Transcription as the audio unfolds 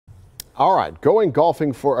All right, going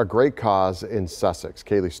golfing for a great cause in Sussex.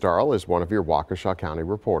 Kaylee Starl is one of your Waukesha County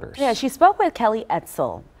reporters. Yeah, she spoke with Kelly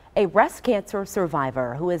Etzel, a breast cancer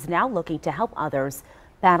survivor who is now looking to help others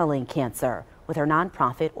battling cancer with her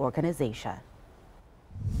nonprofit organization.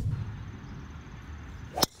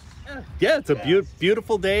 Yeah, it's a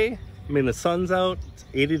beautiful day. I mean, the sun's out, it's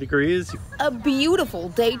 80 degrees. A beautiful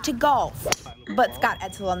day to golf. But Scott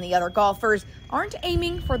Etzel and the other golfers aren't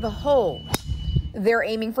aiming for the hole. They're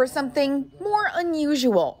aiming for something more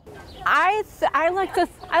unusual. I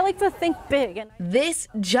like to think big. This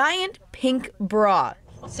giant pink bra.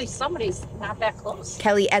 See, somebody's not that close.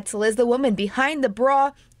 Kelly Etzel is the woman behind the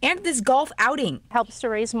bra and this golf outing. Helps to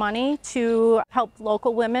raise money to help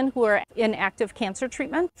local women who are in active cancer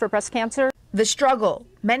treatment for breast cancer. The struggle,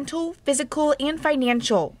 mental, physical, and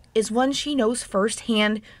financial, is one she knows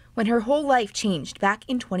firsthand when her whole life changed back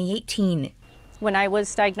in 2018. When I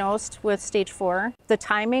was diagnosed with stage 4, the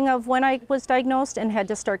timing of when I was diagnosed and had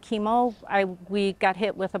to start chemo, we got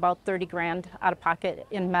hit with about 30 grand out of pocket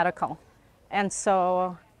in medical. And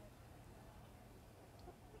so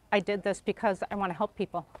I did this because I want to help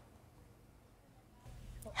people.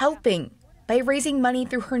 Helping by raising money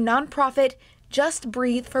through her nonprofit, Just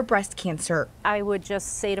Breathe for Breast Cancer. I would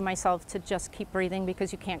just say to myself to just keep breathing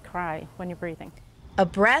because you can't cry when you're breathing. A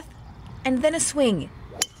breath and then a swing.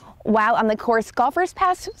 While on the course, golfers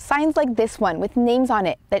pass signs like this one with names on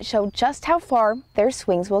it that show just how far their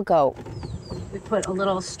swings will go. We put a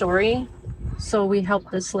little story, so we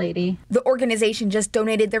helped this lady. The organization just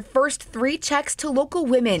donated their first 3 checks to local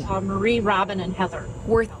women. Marie, Robin, and Heather.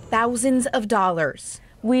 Worth thousands of dollars.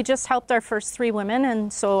 We just helped our first 3 women,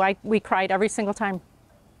 and so we cried every single time.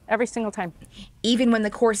 Every single time. Even when the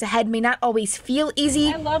course ahead may not always feel easy,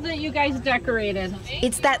 I love that you guys decorated.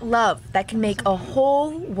 It's that love that can make a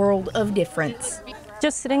whole world of difference.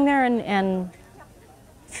 Just sitting there and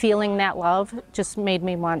feeling that love just made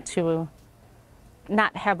me want to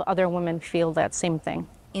not have other women feel that same thing.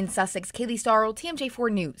 In Sussex, Kaylee Starl,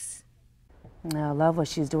 TMJ4 News. I love what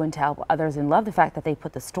she's doing to help others and love the fact that they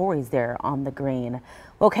put the stories there on the green.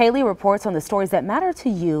 Well, Kaylee reports on the stories that matter to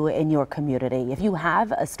you in your community. If you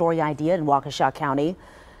have a story idea in Waukesha County,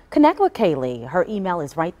 connect with Kaylee. Her email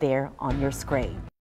is right there on your screen.